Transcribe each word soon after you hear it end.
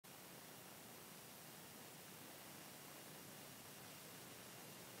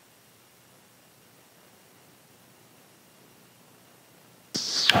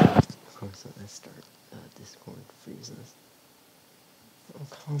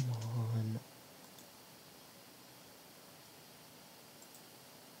Come on.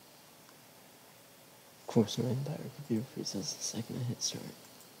 Of course, my entire computer freezes the second I hit start.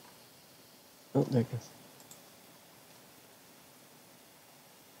 Oh, there it goes.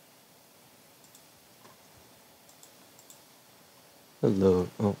 Hello.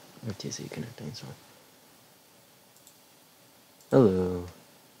 Oh, RTC connecting, sorry. Hello.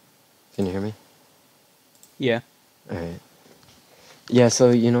 Can you hear me? Yeah. Alright. Yeah, so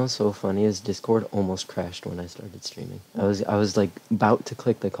you know, so funny is Discord almost crashed when I started streaming. I was like about to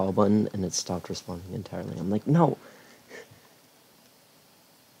click the call button and it stopped responding entirely. I'm like, no.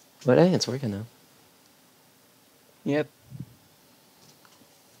 But hey, it's working now. Yep.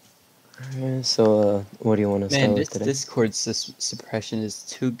 Alright, so what do you want to start Man, with this today? Discord suppression is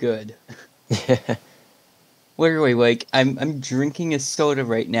too good. Yeah. Literally, like, I'm drinking a soda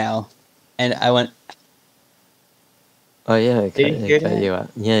right now, and I went. Oh yeah, Did you hear it cut that? you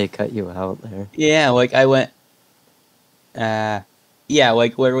out. Yeah, it cut you out there. Yeah, like I went. Yeah,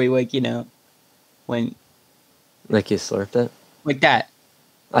 like literally, like when Like you slurped it? like that.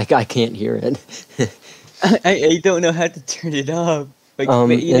 I can't hear it. I don't know how to turn it off. Like, but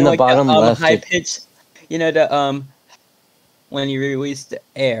In the like the bottom left, high pitch. The when you release the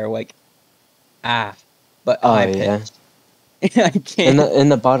air, like but oh high yeah. pitch. I can't. In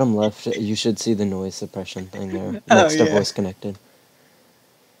the bottom left, you should see the noise suppression thing there Oh next to yeah. voice connected.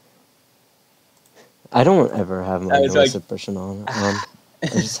 I don't ever have my I was noise like, suppression on.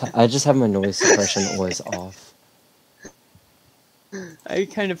 I just have my noise suppression always off. I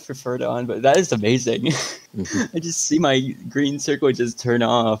kind of prefer it on, but that is amazing. Mm-hmm. I just see my green circle just turn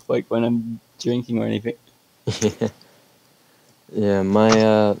off, like when I'm drinking or anything. Yeah,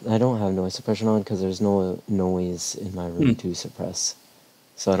 I don't have noise suppression on because there's no noise in my room to suppress,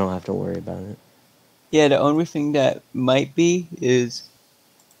 so I don't have to worry about it. Yeah, the only thing that might be is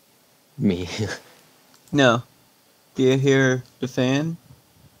Me. no. Do you hear the fan?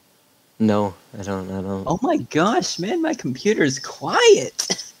 No, I don't. Oh my gosh, man, my computer is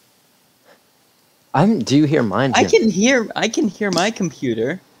quiet. Do you hear mine here? I can hear my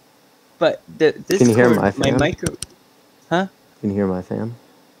computer, but this Can you hear cord, my my fan? micro, huh? Can you hear my fan?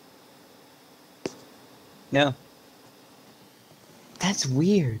 No. That's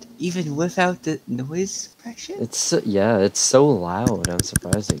weird. Even without the noise suppression? Yeah, it's so loud. I'm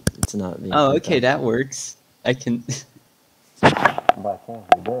surprised it's not being. Oh, okay, that works. I can. By chance,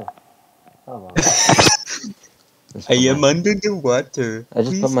 we did. Hello. I am under the water. I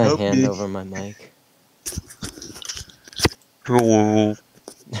just put Please my help hand me. over my mic. Hello.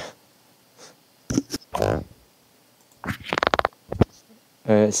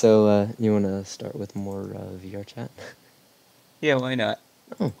 Alright, so you want to start with more VR chat? Yeah, why not?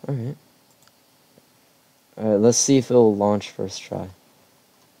 Oh, alright. Alright, let's see if it'll launch first try.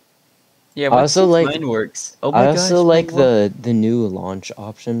 Yeah, I also like mine works. Oh my I gosh. also like the new launch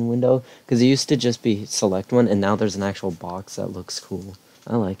option window because it used to just be select one, and now there's an actual box that looks cool.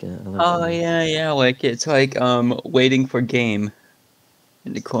 I like it. Oh yeah, like it's like waiting for game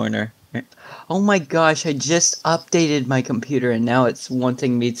in the corner. Oh my gosh, I just updated my computer and now it's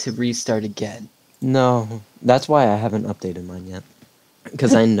wanting me to restart again. No, that's why I haven't updated mine yet.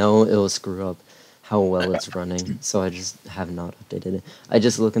 Because I know it will screw up how well it's running, so I just have not updated it. I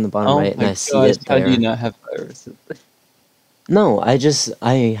just look in the bottom right and I see it How there. do you not have viruses? No, I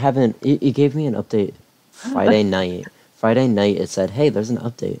haven't. It gave me an update Friday night. Friday night it said, hey, there's an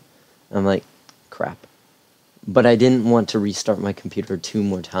update. I'm like, crap. But I didn't want to restart my computer 2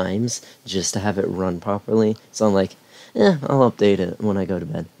 more times just to have it run properly. So I'm like, I'll update it when I go to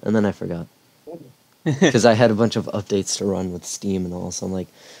bed. And then I forgot. Because I had a bunch of updates to run with Steam and all. So I'm like,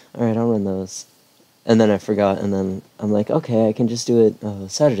 alright, I'll run those. And then I forgot. And then I'm like, okay, I can just do it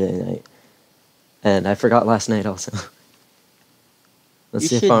Saturday night. And I forgot last night also. Let's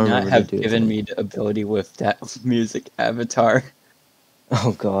see if I remember to do it. You should not have given me the ability with that music avatar.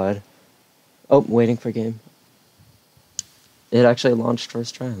 Oh god. Oh, waiting for game. It actually launched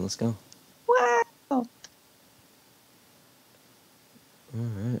first try. Let's go. Wow.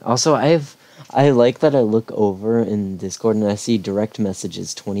 Alright. Also, I like that I look over in Discord and I see direct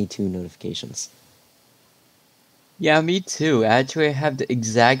messages, 22 notifications. Yeah, me too. Actually, I have the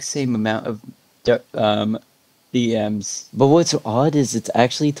exact same amount of DMs. But what's odd is it's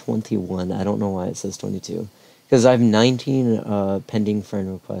actually 21. I don't know why it says 22. Because I have 19 pending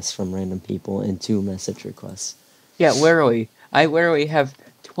friend requests from random people and 2 message requests. Yeah, I literally have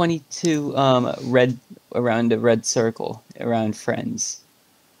 22 red around the red circle around friends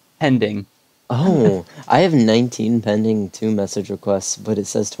pending. Oh, I have 19 pending 2 message requests, but it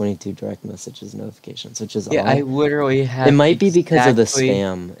says 22 direct messages notifications, which is Yeah, I odd. literally have It might be because of the exactly.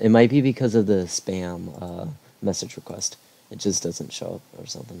 spam. It might be because of the spam message request. It just doesn't show up or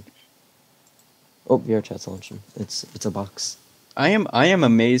something. Oh, VR chat's launching. It's a box. I am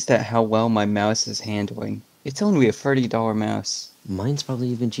amazed at how well my mouse is handling. It's only a $30 mouse. Mine's probably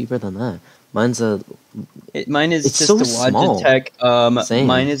even cheaper than that. Mine's a. Mine is It's just so the small. Logitech. Same.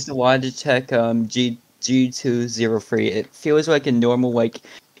 Mine is the Logitech G203. It feels like a normal, like,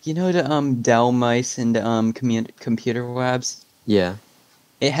 you know, the Dell mice and computer labs. Yeah.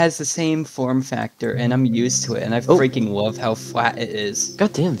 It has the same form factor, and I'm used to it, and I Oh. freaking love how flat it is.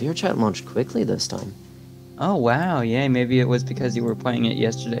 Goddamn, VR chat launched quickly this time. Oh wow, yeah, maybe it was because you were playing it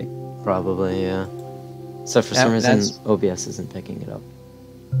yesterday. Probably, yeah. So for some reason, That's OBS isn't picking it up.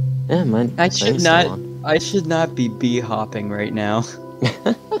 Yeah, mine I should thing's still not on. I should not be bee hopping right now.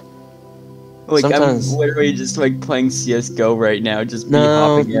 Like I'm Sometimes. literally just like playing CS:GO right now, just bee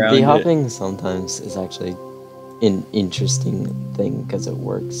No, hopping bee around it. hopping sometimes is actually an interesting thing because it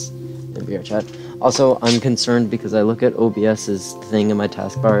works in VR chat. Also, I'm concerned because I look at OBS's thing in my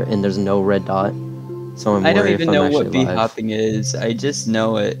taskbar and there's no red dot, so I'm I don't worried if even I'm know actually what bee live. hopping is. I just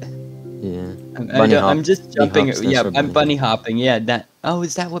know it. Yeah. I Bunny don't, hop. I'm just Bee jumping. hop stands Yeah, for I'm bunny bunny hop. hopping. Yeah, that. Oh,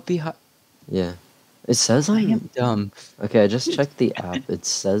 is that what bee hop? Yeah. It says I I'm. am dumb. Okay, I just checked the app. It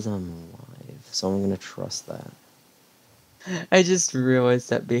says I'm live, so I'm gonna trust that. I just realized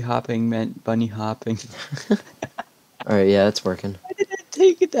that bee hopping meant bunny hopping. Alright, yeah, it's working. Why did it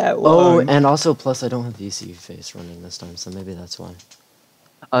take it that Oh, long? and also, plus I don't have VC face running this time, so maybe that's why.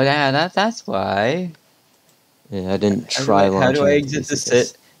 Oh yeah, that's why. Yeah, I didn't How do try I launching with exit the VC face.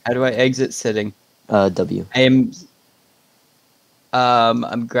 sit? How do I exit sitting? W. I am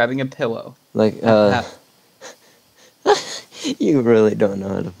I'm grabbing a pillow. Like, Ha- you really don't know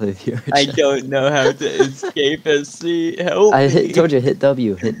how to play VR I chat. don't know how to escape a seat. Help me. Told you, hit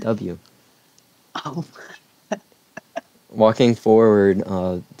W, hit W. Oh, Walking forward,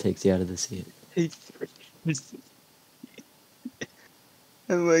 takes you out of the seat.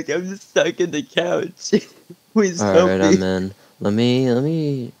 I'm like, I'm just stuck in the couch. Please help Alright, me. I'm in. Let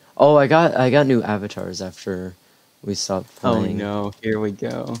me... Oh, I got new avatars after we stopped Oh playing. no, here we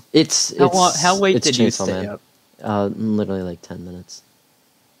go. It's How late it's did you Chainsaw stay Man. up? Literally like 10 minutes.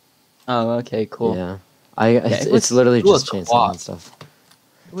 Oh, okay, cool. Yeah. Yeah, It's literally just Chainsaw Man stuff.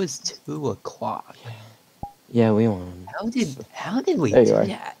 It was 2 o'clock. Yeah, we won. How did we There do you are.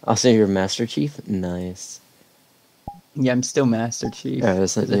 that? Also, you're Master Chief? Nice. Yeah, I'm still Master Chief. Alright, I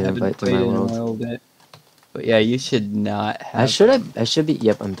sent 'Cause I you an haven't invite to played my in a world. little bit. But yeah, you should not have. I should be,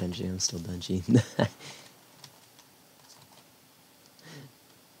 yep, I'm Benji, I'm still Benji.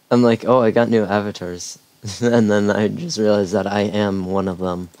 I'm like, oh, I got new avatars. And then I just realized that I am one of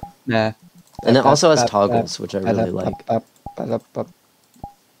them. Nah. And it also has toggles, which I really like.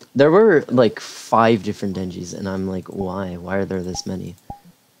 There were like 5 different Denjis, and I'm like, why? Why are there this many?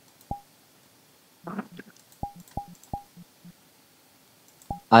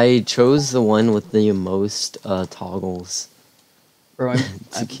 I chose the one with the most toggles. Bro,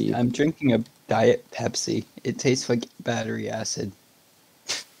 To keep. I'm drinking a Diet Pepsi. It tastes like battery acid.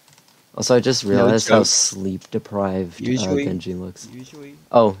 Also, I just realized how joke. sleep deprived Usually- Genji looks. Usually.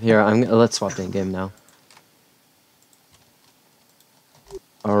 Oh, here, let's swap in game now.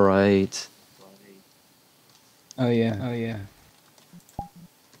 Alright. Oh yeah. Oh yeah.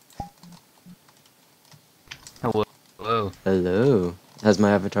 Hello. Hello. Hello. Has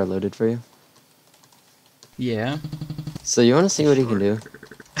my avatar loaded for you? Yeah. So you want to see what he can do?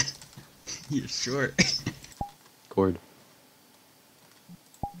 You're short. Cord.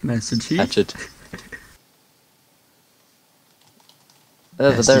 Master Chief. Hatchet.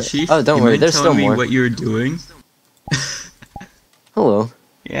 Master Chief. Oh, don't you worry, mind there's telling still me more. what you're doing? Hello.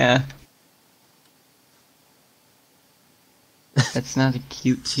 Yeah. That's not a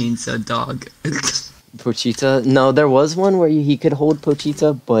cute chainsaw dog. Pochita? No, there was one where he could hold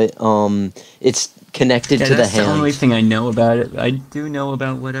Pochita, but it's connected to the that's hand. the only thing I know about it. I do know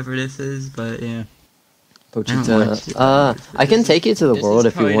about whatever this is, but yeah. Pochita. I can take you to the world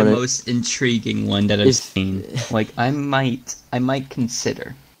if you want This is probably the it. most intriguing one that I've seen. Like I might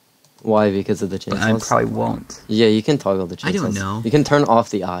consider, Why? Because of the but I chainsaws? probably won't. Yeah, you can toggle the chainsaws. I don't know. You can turn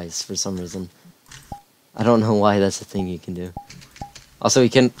off the eyes for some reason. I don't know why that's a thing you can do. Also, he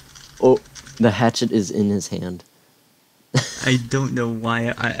can... Oh, the hatchet is in his hand. I don't know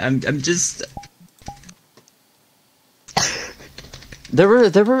why. I'm just. There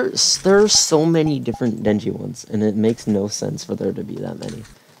are so many different Denji ones, and it makes no sense for there to be that many.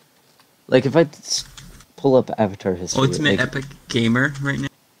 Like, if I pull up Avatar history... Ultimate like, Epic Gamer right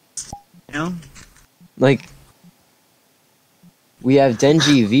now. Like, we have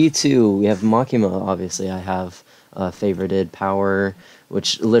Denji V2, we have Makima, obviously I have favorited Power,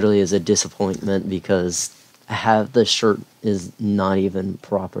 which literally is a disappointment because the shirt is not even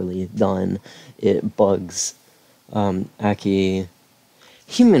properly done. It bugs. Aki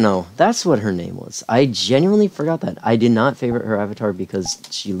Himeno, that's what her name was. I genuinely forgot that. I did not favorite her avatar because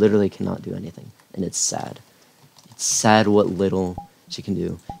she literally cannot do anything, and it's sad. It's sad what little she can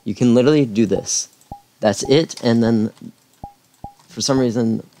do. You can literally do this. That's it, and then for some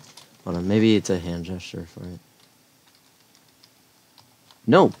reason, hold on, maybe it's a hand gesture for it.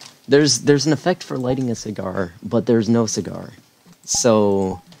 No, there's an effect for lighting a cigar, but there's no cigar.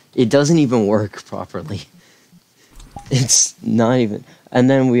 So it doesn't even work properly. It's not even. And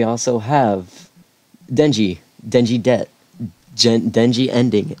then we also have Denji Det, Denji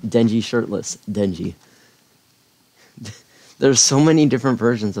ending, Denji shirtless, Denji. There's so many different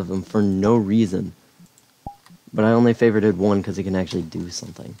versions of them for no reason. But I only favorited one because it can actually do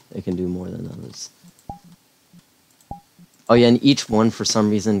something. It can do more than others. Oh yeah, and each one for some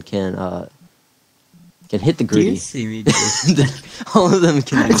reason can hit the gritty. Do you see me just... All of them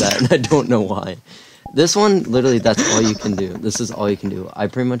can do that, and I don't know why. This one, literally, that's all you can do. This is all you can do. I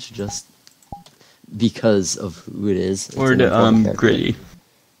pretty much just, because of who it is. Or the gritty.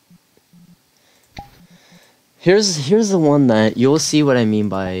 Here's the one that you'll see what I mean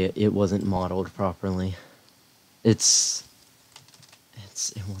by it wasn't modeled properly. It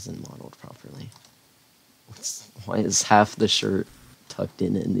wasn't modeled properly. Why is half the shirt tucked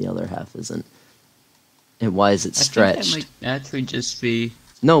in and the other half isn't? And why is it stretched? I think that might actually just be...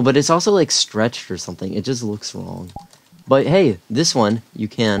 No, but it's also like stretched or something. It just looks wrong. But hey, this one, you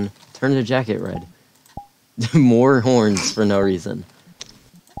can turn the jacket red. More horns for no reason.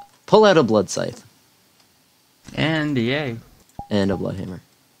 Pull out a blood scythe. And yay. And a blood hammer.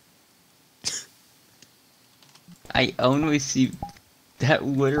 I only see... That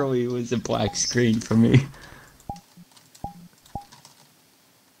literally was a black screen for me.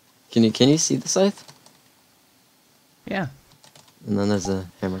 Can you see the scythe? Yeah. And then there's a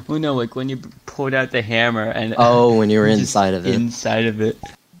hammer. Well, no, like when you pulled out the hammer and... Oh, when you were inside of it. Inside of it.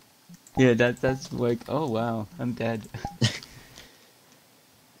 Yeah, that's like, oh wow, I'm dead.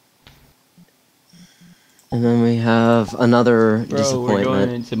 And then we have another disappointment. We're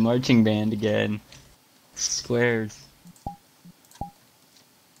going into marching band again. Squares.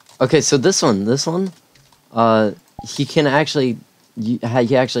 Okay, so this one, he can actually, he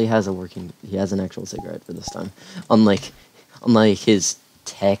actually has he has an actual cigarette for this time. Unlike his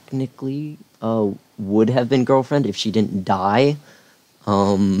technically would have been girlfriend if she didn't die.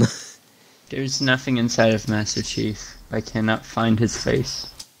 There's nothing inside of Master Chief. I cannot find his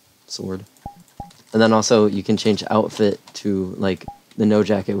face. Sword. And then also you can change outfit to like the no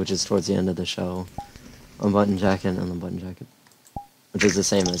jacket, which is towards the end of the show. Unbutton jacket and the button jacket. Which is the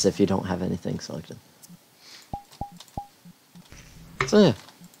same as if you don't have anything selected. So yeah.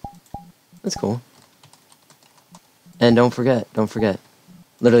 That's cool. And don't forget.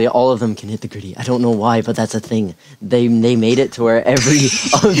 Literally all of them can hit the gritty. I don't know why, but that's a thing. They made it to where every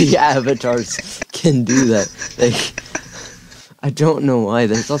of the avatars can do that. I don't know why.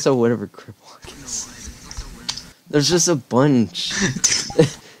 There's also whatever crip walk is. There's just a bunch.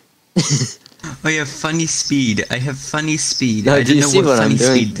 Oh yeah, funny speed. I have funny speed. No, I do you don't see know what what I'm funny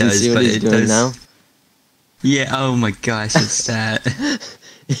doing? speed Do you does, see what but he's it doing does. now? Yeah, oh my gosh, it's that.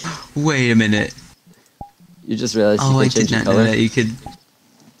 Wait a minute. You just realized you Oh, can I change did the not know color? that you could...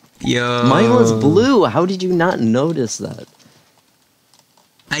 Yo. Mine was blue. How did you not notice that?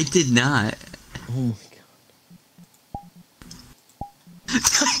 I did not. Oh my god.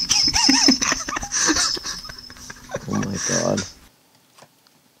 Oh my god.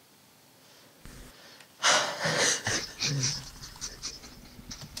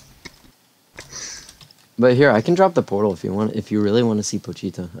 But here, I can drop the portal if you want. If you really want to see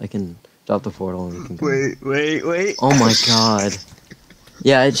Pochita, I can drop the portal and we can go. Wait. Oh my god.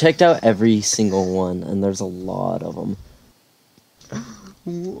 Yeah, I checked out every single one, and there's a lot of them.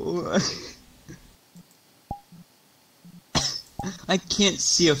 I can't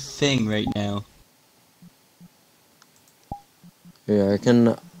see a thing right now. Yeah, I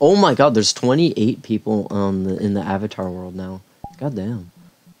can. Oh my god, there's 28 people in the Avatar world now. God damn.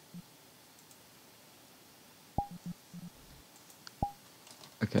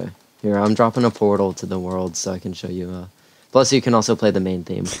 Okay, here I'm dropping a portal to the world so I can show you. Plus, you can also play the main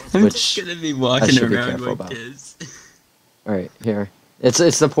theme, I'm which just gonna be I walking should be around careful like about. this. All right, here. It's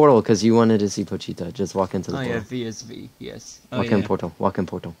the portal because you wanted to see Pochita. Just walk into the Oh portal. yeah, VSV, yes. Oh, Walk in portal. Walk in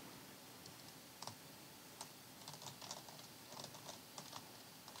portal.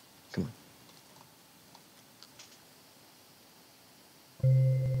 Come on.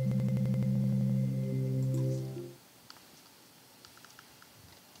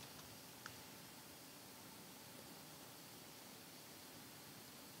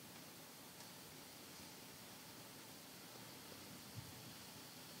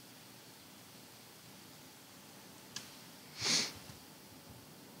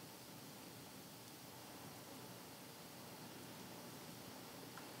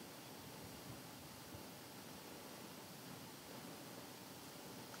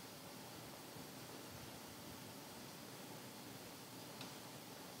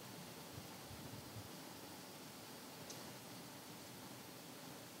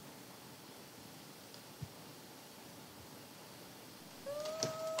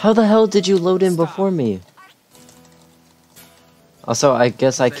 How the hell did you load in before me? Also, I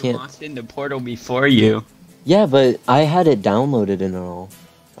guess I can't. I walked in the portal before you. Yeah, but I had it downloaded and all.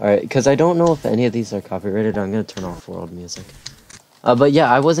 Alright, because I don't know if any of these are copyrighted. I'm gonna turn off world music. But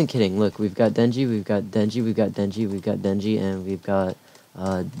yeah, I wasn't kidding. Look, we've got Denji, we've got Denji, we've got Denji, we've got Denji, and we've got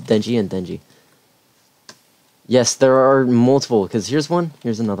Denji and Denji. Yes, there are multiple, because here's one,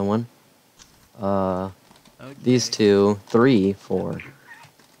 here's another one. Okay. These 2, 3, 4.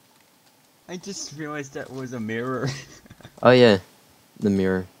 I just realized that was a mirror. Oh yeah, the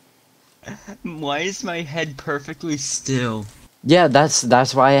mirror. Why is my head perfectly still? Yeah,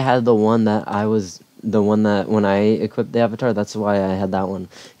 that's why I had the one that when I equipped the avatar, that's why I had that one.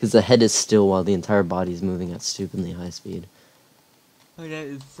 Because the head is still while the entire body is moving at stupidly high speed. Oh, that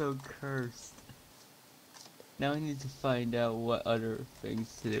is so cursed. Now I need to find out what other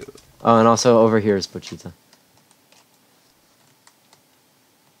things to do. Oh, and also over here is Pochita.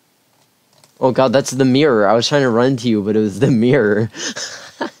 Oh god, that's the mirror. I was trying to run to you, but it was the mirror.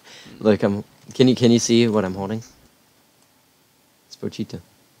 Look, can you see what I'm holding? It's Pochita.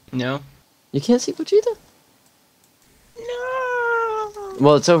 No. You can't see Pochita? No.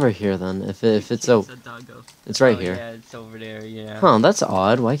 Well, it's over here then. If it's so, it's right here. Yeah, it's over there. Yeah. Huh, that's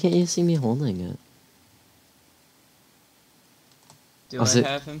odd. Why can't you see me holding it? Do I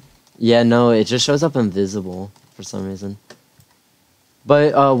have him? Yeah, no, it just shows up invisible for some reason.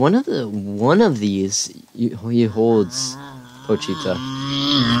 But one of these he holds Pochita.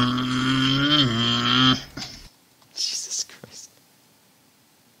 Jesus Christ.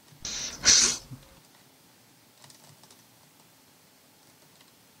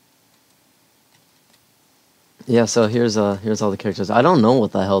 Yeah, so here's all the characters. I don't know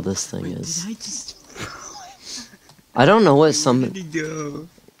what the hell this thing is. Did I just? I don't know what some. Where did he go?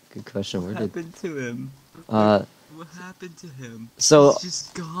 Good question. Where What happened to him? What happened to him? So he's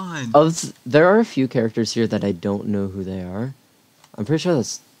just gone. There are a few characters here that I don't know who they are. I'm pretty sure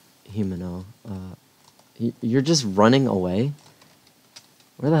that's Himeno. You're just running away?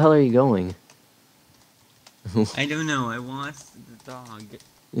 Where the hell are you going? I don't know. I lost the dog.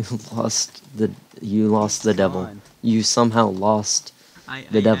 You lost the devil. Gone. You somehow lost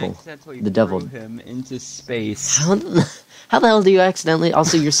the devil. The devil. Threw him into space. How the hell do you accidentally?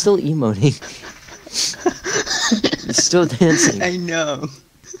 Also, you're still emoting. You're still dancing. I know.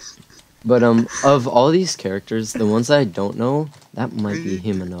 But of all these characters, the ones that I don't know, that might be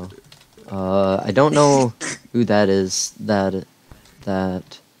Himeno. I don't know who that is. That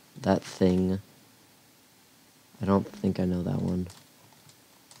thing. I don't think I know that one.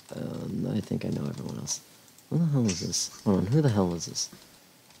 I think I know everyone else. Who the hell is this? Hold on, who the hell is this?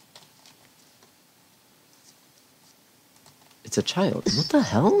 It's a child. What the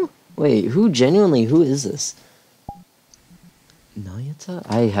hell? Wait, who is this? Nayata?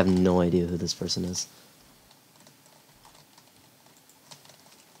 I have no idea who this person is.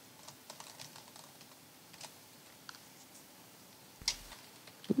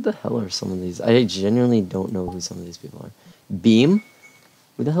 Who the hell are some of these? I genuinely don't know who some of these people are. Beam?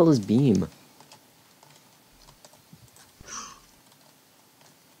 Who the hell is Beam?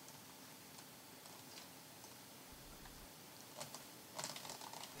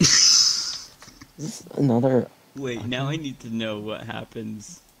 Is this another... Wait, Aki? Now I need to know what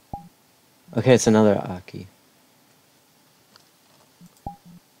happens. Okay, it's another Aki.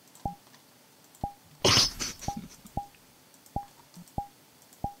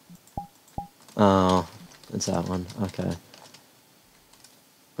 Oh, it's that one. Okay.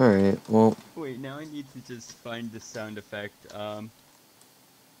 Alright, well... Wait, now I need to just find the sound effect, Dear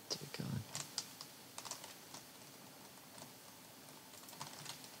God.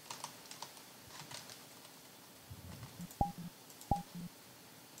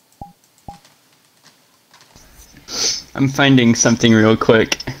 I'm finding something real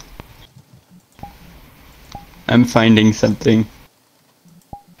quick. I'm finding something.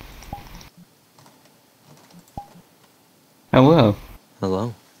 Hello.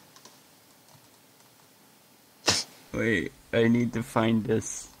 Hello. Wait, I need to find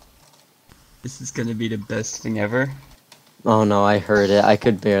this. This is gonna be the best thing ever. Oh no, I heard it. I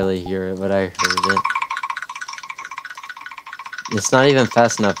could barely hear it, but I heard it. It's not even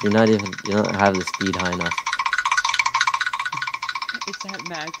fast enough. You don't have the speed high enough. It's at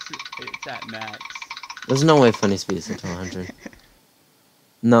max. It's at max. There's no way funny speed is at 100.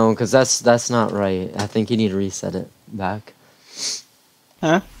 No, because that's not right. I think you need to reset it back.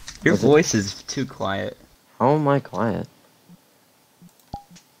 Huh? Your voice is too quiet. How am I quiet?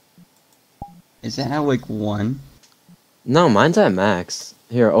 Is it at like 1? No, mine's at max.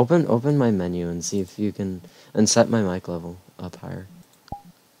 Here, open my menu and see if you can, and set my mic level up higher.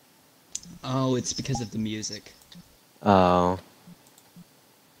 Oh, it's because of the music. Oh.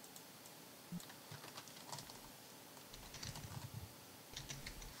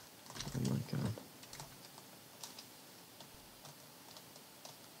 Oh my god.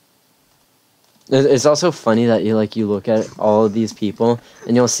 It's also funny that you look at all of these people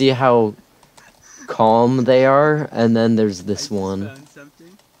and you'll see how calm they are, and then there's this one. Found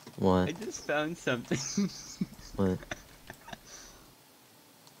something. What? I just found something. What?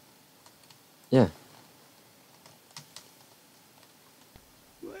 Yeah.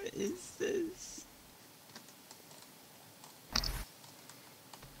 What is this?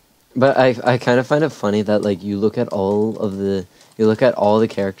 But I kind of find it funny that you look at all the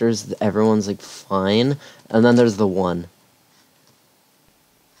characters, everyone's fine, and then there's the one.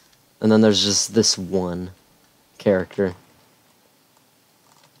 And then there's just this one character.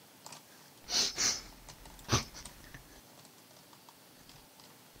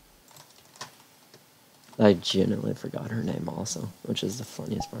 I genuinely forgot her name also, which is the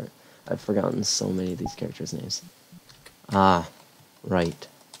funniest part. I've forgotten so many of these characters' names. Ah, right.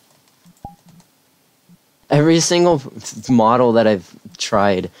 Every single model that I've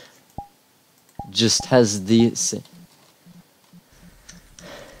tried just has the... It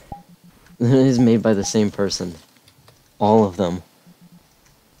is made by the same person. All of them.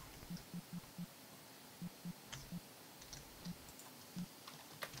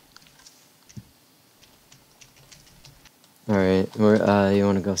 Alright, you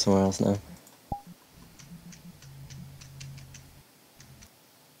want to go somewhere else now?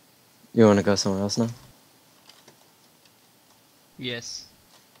 You want to go somewhere else now? Yes.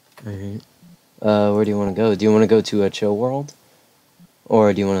 Alright. Where do you want to go? Do you want to go to a chill world?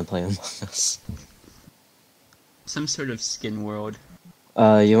 Or do you want to play Among Us? Some sort of skin world.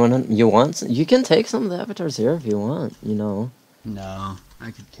 You can take some of the avatars here if you want, you know. No,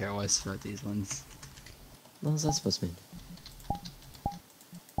 I could care less about these ones. What's that supposed to mean?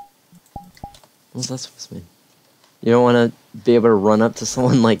 What's that supposed to mean? You don't want to be able to run up to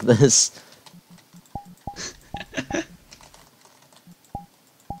someone like this.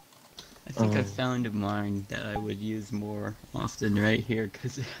 I think I found mine that I would use more often right here,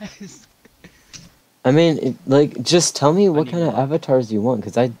 because it has... I mean, just tell me what kind of avatars you want,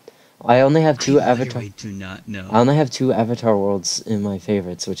 because I only have two avatar. I do not know. I only have two avatar worlds in my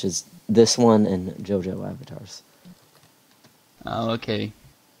favorites, which is this one and JoJo avatars. Oh, okay.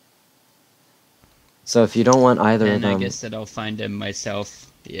 So if you don't want either of Then them, I guess that I'll find them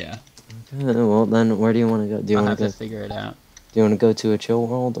myself. Yeah. okay, well then, where do you want to go? Do you I'll want have to to figure it out. Do you want to go to a chill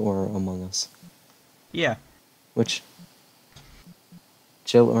world or Among Us? Yeah. Which?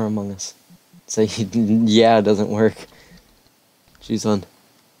 Chill or Among Us? Say yeah, it doesn't work. Choose one.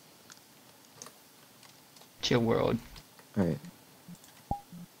 Chill world. Alright.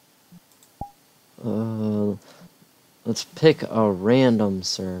 Let's pick a random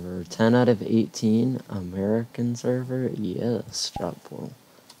server. 10 out of 18. American server? Yes, drop portal.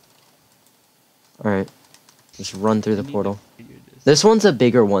 Alright. Just run through the portal. This one's a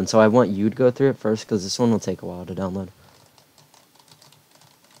bigger one, so I want you to go through it first, because this one will take a while to download.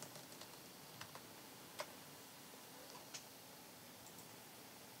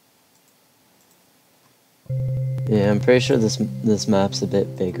 Yeah, I'm pretty sure this map's a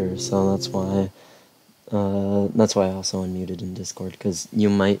bit bigger, so that's why I also unmuted in Discord, because it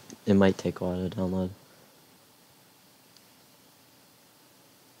might take a while to download.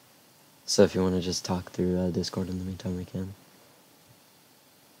 So if you want to just talk through Discord in the meantime, we can.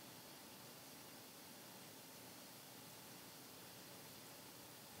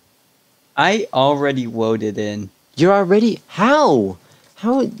 I already loaded in. You're already... How?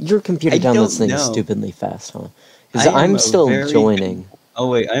 How your computer downloads things know. stupidly fast, huh? Because I'm still joining. Oh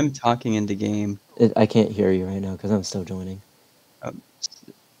wait, I'm talking in the game. I can't hear you right now, because I'm still joining.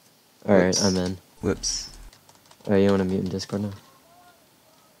 Alright, I'm in. Whoops. Alright, you want to mute in Discord now?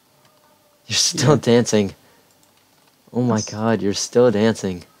 You're still dancing. Oh my god, you're still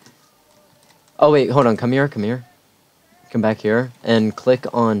dancing. Oh wait, hold on, come here. Come back here, and click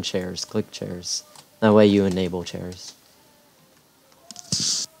on chairs. Click chairs. That way you enable chairs.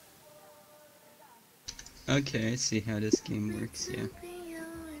 Okay, I see how this game works, yeah.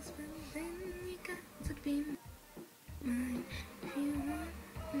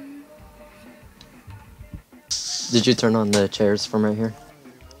 Did you turn on the chairs from right here?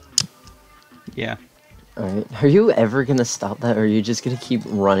 Yeah. Alright, are you ever gonna stop that, or are you just gonna keep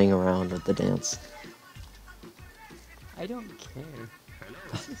running around with the dance? I don't care.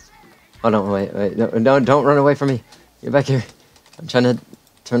 Hold on, wait, no, don't run away from me. Get back here. I'm trying to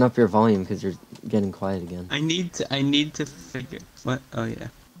turn up your volume because you're getting quiet again. I need to figure... What? Oh, yeah.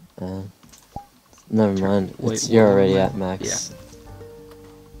 Never mind. Wait, You're what already am I- at max.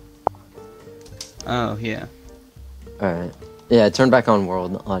 Oh, yeah. Alright. Yeah, turn back on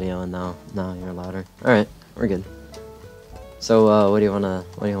world audio and now you're louder. Alright, we're good. So what do you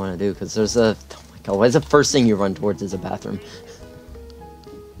wanna do? Cause there's a oh my god, why is the first thing you run towards is a bathroom?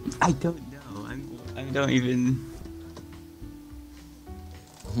 I don't know. I don't even.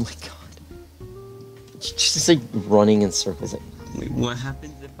 Oh my god. Just like running in circles. Like... Wait, what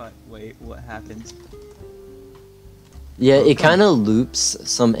happens if I wait? What happens? Yeah, it kind of loops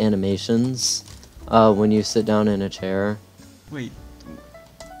some animations when you sit down in a chair. Wait.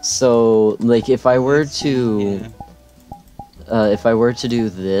 So like if I were to Yeah. if I were to do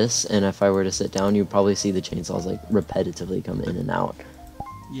this and if I were to sit down, you'd probably see the chainsaws like repetitively come in and out.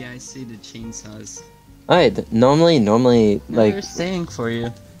 Yeah, I see the chainsaws. Alright, normally No, like they're staying for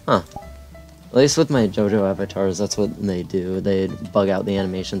you. at least with my JoJo avatars, that's what they do. They'd bug out, the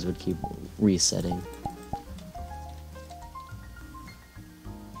animations would keep resetting.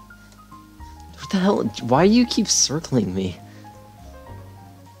 What the hell? Why do you keep circling me?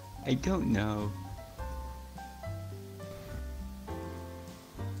 I don't know.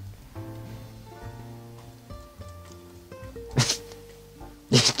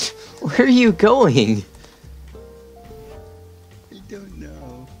 Where are you going? I don't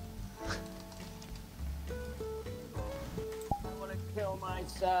know. I wanna kill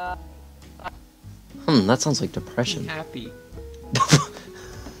myself. That sounds like depression. Happy.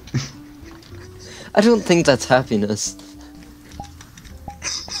 I don't think that's happiness.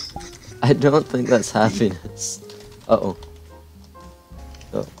 I don't think that's happiness. Uh-oh.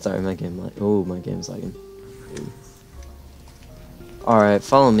 Oh, sorry, my game lag. Oh, my game's lagging. Alright,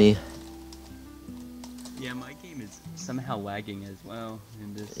 follow me. Yeah, my game is somehow lagging as well.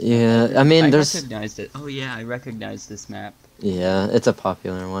 In this. Yeah, I mean, I there's... recognized it. Oh yeah, I recognize this map. Yeah, it's a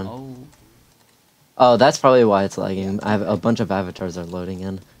popular one. Oh. Oh, that's probably why it's lagging. I have a bunch of avatars are loading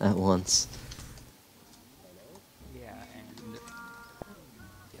in at once. Yeah,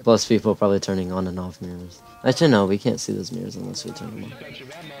 and Plus people probably turning on and off mirrors. Actually, no, we can't see those mirrors unless we turn them on.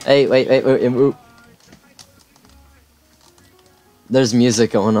 Hey, wait. There's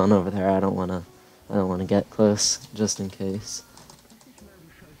music going on over there. I don't wanna get close, just in case.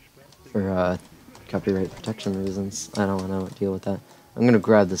 For copyright protection reasons. I don't wanna deal with that. I'm gonna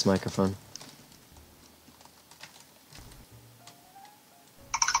grab this microphone.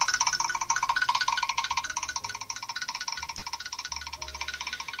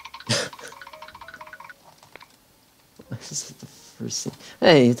 This is the first thing.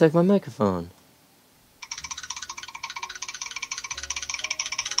 Hey, you took my microphone.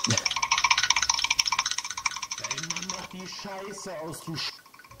 Die Scheiße aus, du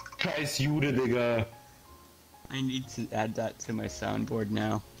scheiß Jude, Digga. I need to add that to my soundboard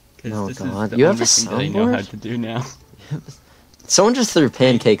now. Because Oh, this God. is the You have only a thing that I know how soundboard? to do now. Someone just threw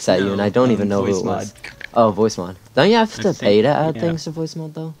pancakes at you, and I don't even know who voice it was. mod. Oh, voice mod. Don't you have to I pay to think- add yeah. things to voice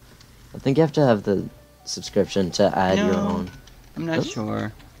mod though? I think you have to have the subscription to add your No. own. I'm not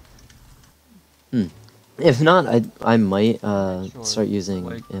sure. If not, I might Sure. start using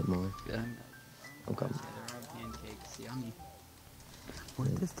Like- it more. Um, Okay. there are pancakes, yummy.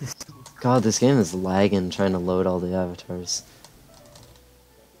 What does this do? God, this game is lagging trying to load all the avatars.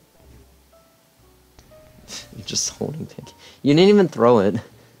 You're just holding pancake. You didn't even throw it.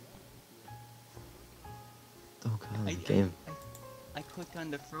 Oh god, the game. I clicked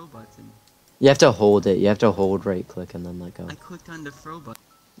on the throw button. You have to hold it. You have to hold right click and then let go. I clicked on the throw button.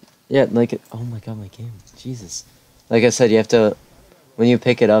 Yeah, like it. Oh my god, my game. Jesus. Like I said, you have to. When you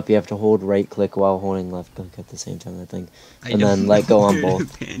pick it up, you have to hold right click while holding left click at the same time, I think. And then let go on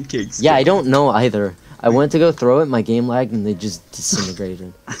both. Pancakes. Yeah, I don't know either. I went to go throw it, my game lagged, and they just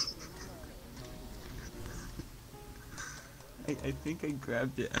disintegrated. I think I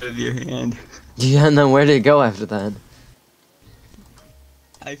grabbed it out of your hand. Yeah, and then where did it go after that?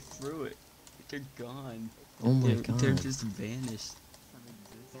 I threw it. They're gone. Oh my They're god. just vanished.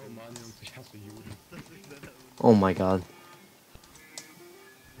 Oh Mann, Jungs, ich hasse Juden. Oh my god.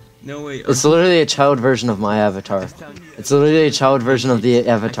 No wait. It's literally a child version of my avatar. It's literally a child version of the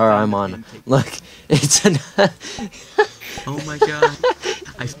avatar I'm on. Look, it's an. Oh my god.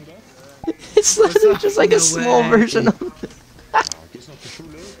 It's literally just like No a small way. version of. Gehst noch zur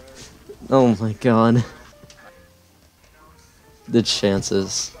Schule? Oh my god. The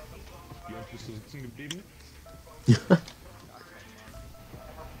chances. Wie oft bist du sitzen geblieben?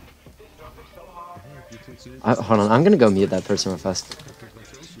 Wie funktioniert Hold on, I'm gonna go mute that person real fast.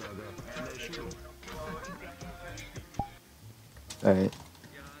 Konzentrationslager? Alright.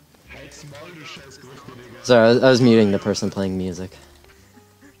 Halt's Maul, du scheiß Grüfte, Digga. Sorry, I was muting the person playing music.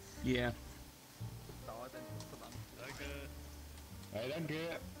 Yeah.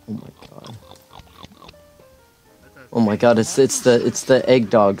 Oh my god. Oh my god, it's the egg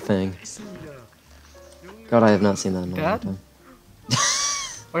dog thing. God, I have not seen that in a long Dad? time.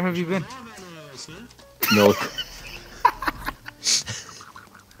 Where have you been? Milk.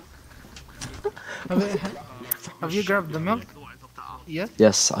 Have you grabbed the milk? Yes?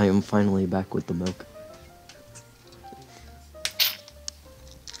 Yes, I am finally back with the milk.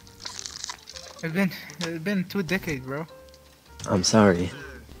 It's been 2 decades, bro. I'm sorry.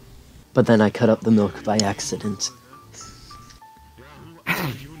 But then I cut up the milk by accident.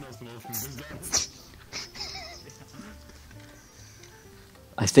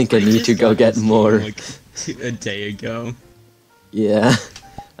 I think I need to go get more. Like a day ago. Yeah.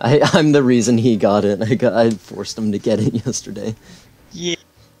 I'm the reason he got it. I forced him to get it yesterday. Yeah.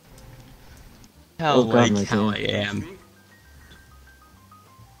 Oh, God, my how I game. am.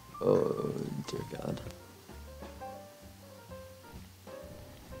 Oh, dear God.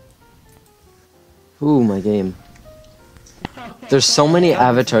 Ooh, my game. There's so many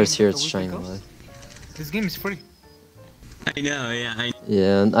avatars here, it's trying to lag. This game is free. I know, yeah.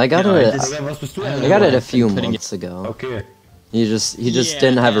 Yeah, I got No, it. just- I got it a few putting months ago. Okay. He just Yeah,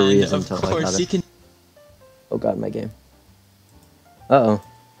 didn't have a and reason of to I course got you it. can. Oh God, my game. Uh-oh.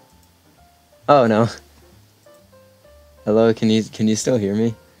 Oh no. Hello, can you still hear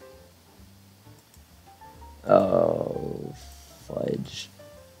me? Oh, fudge.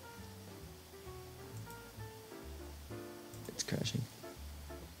 It's crashing.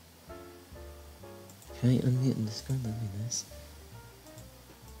 Can I unmute in Discord? That'd be nice.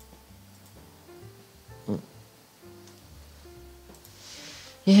 Oh.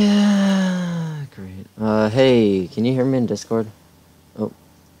 Yeah, great. Hey, can you hear me in Discord? Oh.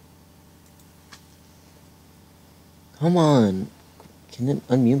 Come on. Can it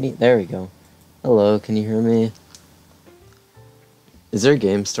unmute me? There we go. Hello, can you hear me? Is there a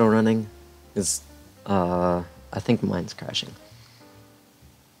game still running? I think mine's crashing.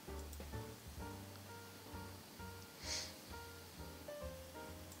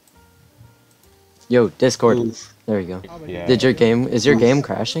 Yo, Discord. Oof. There you go. Yeah. Is your game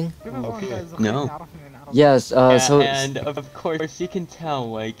crashing? Okay. No. Yes, Yeah, so and of course you can tell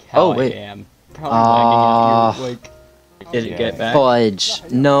like how Oh, wait. I am. Probably lagging out your like. Did it get back? fudge.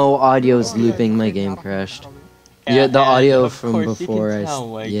 No audio's looping, my game crashed. Yeah, the and audio of from course before you I can s- tell,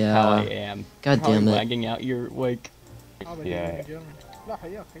 like, yeah. how I am. God Probably damn it. lagging out your like. Yeah.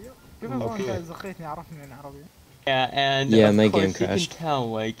 Okay. Yeah, and Yeah, of my course game you can crashed. tell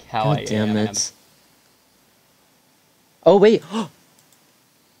like how God I damn am. it. Oh wait.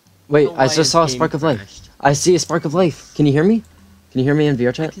 Wait, So I why just is saw a game spark of life. crashed? I see a spark of life. Can you hear me? Can you hear me in VR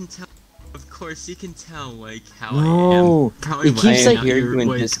I chat? can tell. Of course you can tell like how No. I am. Probably It keeps, lagging like- out your,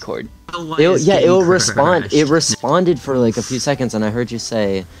 like, Discord. why It'll, is yeah, game it'll respond. It crashed? responded for like a few seconds, and I heard you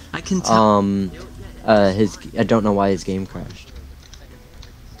say, I can tell. I don't know why his game crashed.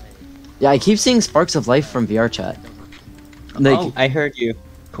 Yeah, I keep seeing sparks of life from VR chat. Like, Oh, I heard you.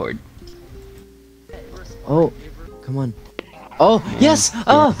 Cord. oh, come on. Oh, yes!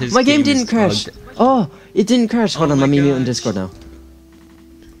 Oh, his my game game is didn't crash. bugged. Oh, it didn't crash. Hold Oh on, my let me mute in gosh. Discord now.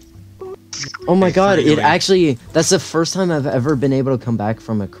 Oh my Okay, god, it finally. actually, that's the first time I've ever been able to come back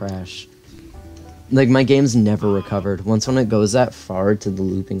from a crash. Like, my game's never recovered. Once when it goes that far to the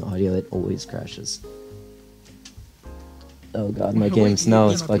looping audio, it always crashes. Oh god, my Wait, game's, you no,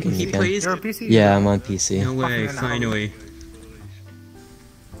 play it's on bugging He again. plays. You're a PC? Yeah, I'm on PC. No way! Fucking Finally.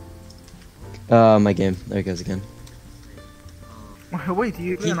 My game, there it goes again. Wait,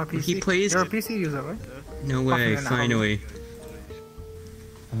 you play on a PC? he plays- You're a PC user, right? No way! Fucking Finally.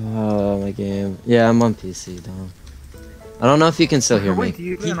 Oh, my game. Yeah, I'm on PC, dog. I don't know if you can still hear me. Wait,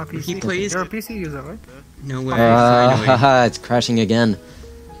 you play on a He- PC? he plays- You're a PC user, right? No way! Finally. Haha, it's crashing again.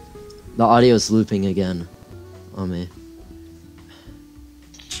 The audio's looping again on me.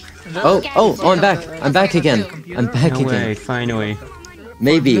 Oh, I'm back. I'm back again. I'm back No way! again. Finally.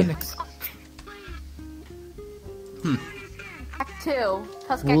 Maybe. Linux. Two.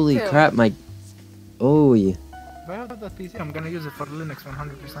 Holy crap, my... Oh, yeah. If I have that PC, I'm gonna use it for Linux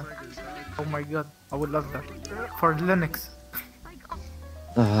 100%. Oh my god, I would love that. For Linux.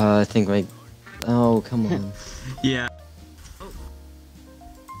 I think my... Oh, come on. Yeah.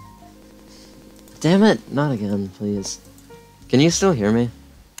 Damn it! Not again, please. Can you still hear me?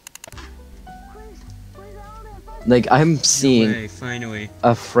 Like, I'm No seeing way! Finally.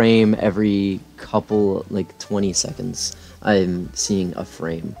 a frame every couple, like, 20 seconds. I'm seeing a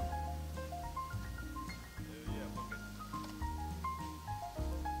frame.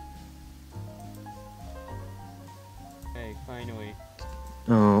 Hey, finally.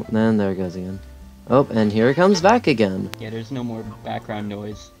 Oh, man, there it goes again. Oh, and here it comes back again. Yeah, there's no more background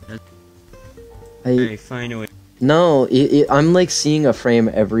noise. I Finally. no, I'm like seeing a frame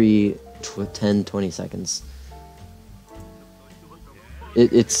every 10-20 seconds.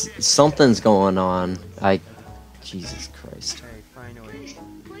 It's something's going on. Jesus Christ. Finally.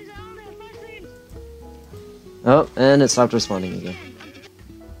 Oh, and it stopped responding again.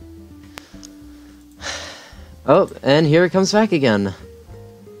 Oh, and here it comes back again.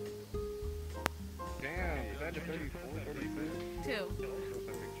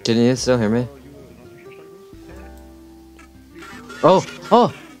 Can you still hear me? Oh,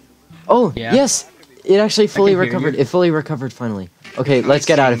 oh, oh, Yeah. yes! It actually fully hear recovered. you. It fully recovered finally. Okay, let's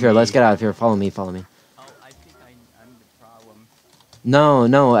get out of here. Let's get out of here. Follow me, follow me. Oh, I think I'm the problem.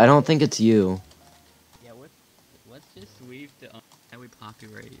 No, I don't think it's you. Yeah, let's just leave the how we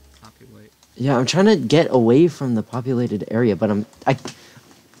populate. Yeah, I'm trying to get away from the populated area, but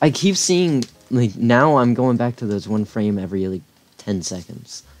I keep seeing, like, now I'm going back to those one frame every, like, 10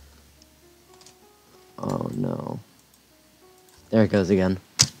 seconds. Oh, no. There it goes again.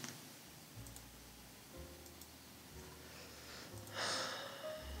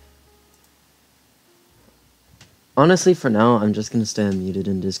 Honestly, for now, I'm just gonna stay unmuted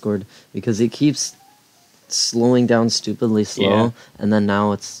in Discord, because it keeps slowing down stupidly slow, Yeah. and then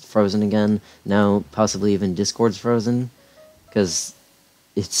now it's frozen again. Now, possibly even Discord's frozen, because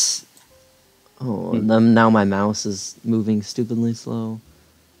it's... Oh, and then now my mouse is moving stupidly slow.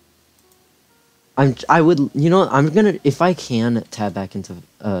 I would, you know, I'm gonna, if I can tab back into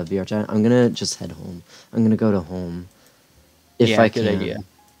VR chat, I'm gonna just head home. I'm gonna go to home. If Yeah, I good can. idea.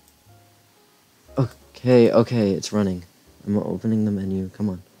 Okay, it's running. I'm opening the menu. Come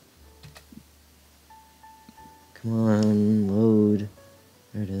on. Come on, load.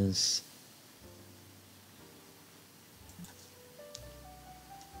 There it is.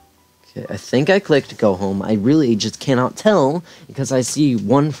 Okay, I think I clicked go home. I really just cannot tell because I see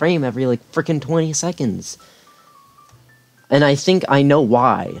one frame every like freaking 20 seconds. And I think I know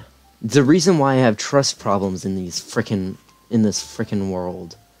why. The reason why I have trust problems in this frickin'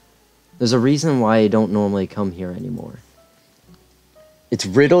 world. There's a reason why I don't normally come here anymore. It's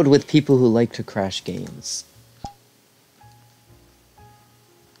riddled with people who like to crash games.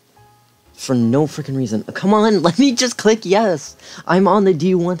 For no freaking reason. Come on, let me just click yes. I'm on the do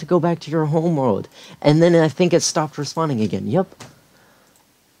you want to go back to your home world? And then I think it stopped responding again. Yep.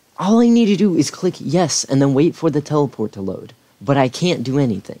 All I need to do is click yes and then wait for the teleport to load. But I can't do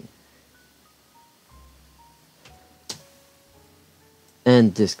anything.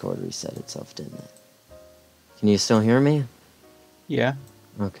 And Discord reset itself, didn't it? Can you still hear me? Yeah.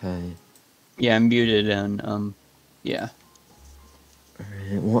 Okay. Yeah, I'm muted and yeah.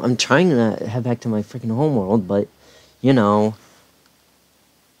 Alright, well, I'm trying to head back to my freaking homeworld, but, you know...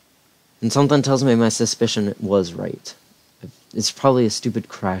 And something tells me my suspicion was right. It's probably a stupid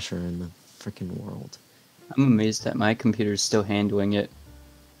crasher in the freaking world. I'm amazed that my computer's still handling it.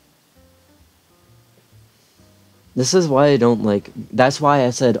 This is why I don't like... That's why I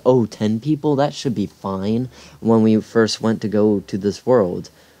said, oh, 10 people? That should be fine when we first went to go to this world.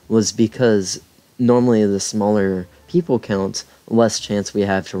 Was because normally the smaller people count, less chance we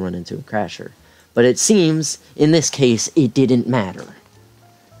have to run into a crasher. But it seems, in this case, it didn't matter.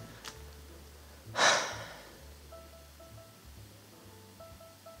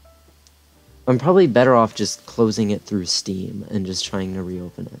 I'm probably better off just closing it through Steam and just trying to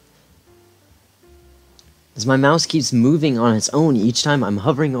reopen it. Because my mouse keeps moving on its own each time I'm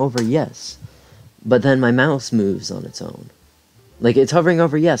hovering over yes. But then my mouse moves on its own. Like, it's hovering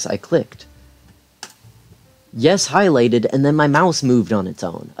over yes, I clicked. Yes highlighted, and then my mouse moved on its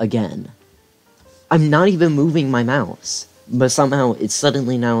own, again. I'm not even moving my mouse. But somehow, it's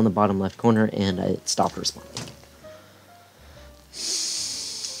suddenly now in the bottom left corner, and it stopped responding.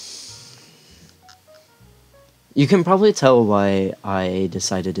 You can probably tell why I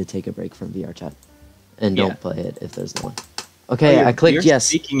decided to take a break from VR chat. And Yeah. don't play it if there's no one. Okay, Oh, I clicked you're yes.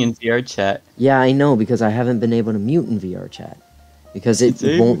 speaking in VR chat. Yeah, I know, because I haven't been able to mute in VR chat. Because it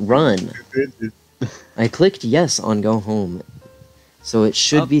won't run. I clicked yes on go home. So it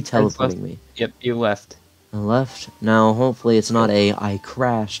should Oh, be I just teleporting left. me. Yep, you left. I left. Now, hopefully it's not a I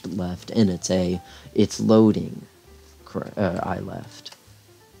crashed left, and it's a it's loading I left.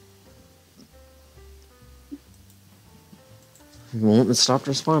 It won't stop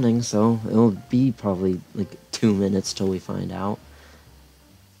responding, so it'll be probably like 2 minutes till we find out.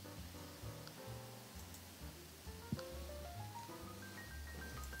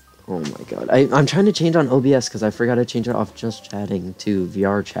 Oh my god. I'm trying to change on OBS because I forgot to change it off just chatting to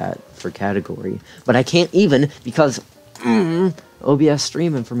VR chat for category. But I can't even because OBS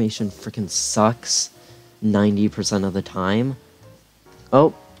stream information freaking sucks 90% of the time.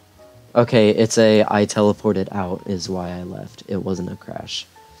 Oh, okay, it's I teleported out is why I left. It wasn't a crash.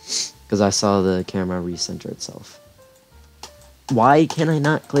 Because I saw the camera recenter itself. Why can I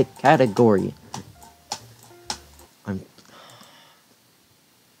not click category?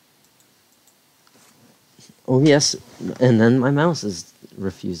 OBS, and then my mouse is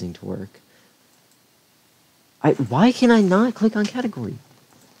refusing to work. Why can I not click on category?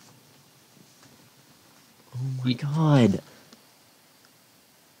 Oh my god. Oh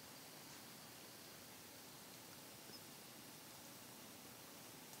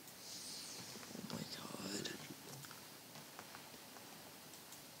my god.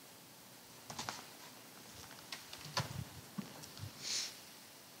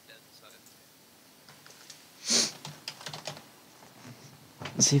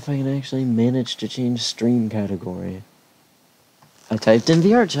 Let's see if I can actually manage to change stream category. I typed in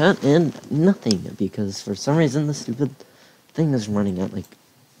VR chat and nothing, because for some reason the stupid thing is running at like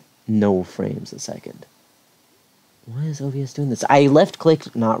no frames a second. Why is OBS doing this? I left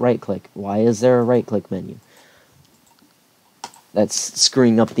click, not right click. Why is there a right click menu? That's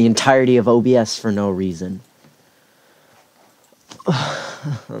screwing up the entirety of OBS for no reason.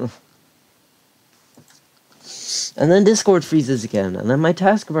 And then Discord freezes again, and then my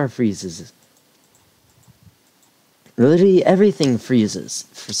taskbar freezes. Literally everything freezes.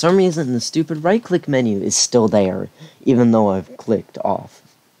 For some reason, the stupid right-click menu is still there, even though I've clicked off.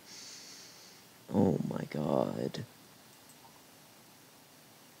 Oh my god.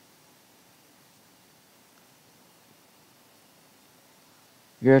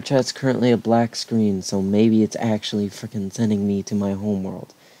 VRChat's currently a black screen, so maybe it's actually freaking sending me to my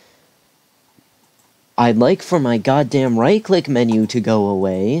homeworld. I'd like for my goddamn right-click menu to go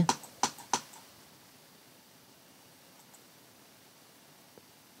away.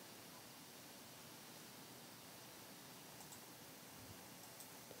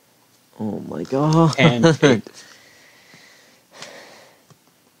 Oh my god. And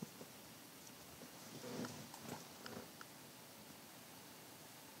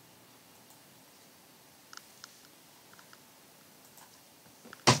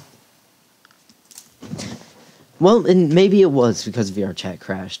Well, and maybe it was because VRChat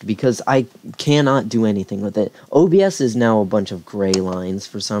crashed, because I cannot do anything with it. OBS is now a bunch of gray lines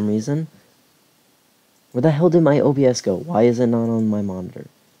for some reason. Where the hell did my OBS go? Why is it not on my monitor?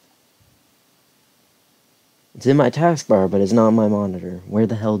 It's in my taskbar, but it's not on my monitor. Where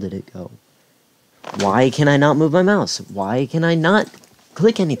the hell did it go? Why can I not move my mouse? Why can I not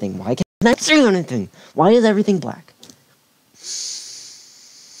click anything? Why can I not do anything? Why is everything black?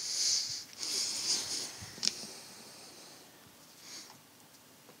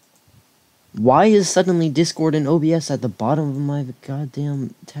 Why is suddenly Discord and OBS at the bottom of my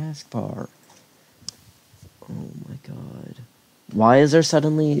goddamn taskbar? Oh my god. Why is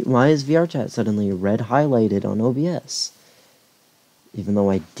VRChat suddenly red highlighted on OBS? Even though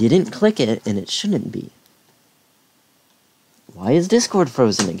I didn't click it and it shouldn't be. Why is Discord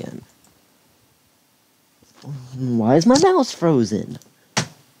frozen again? Why is my mouse frozen? Oh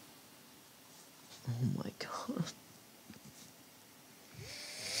my god.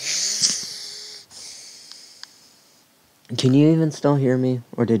 Can you even still hear me?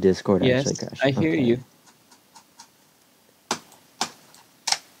 Or did Discord actually yes, crash? I hear Okay. you.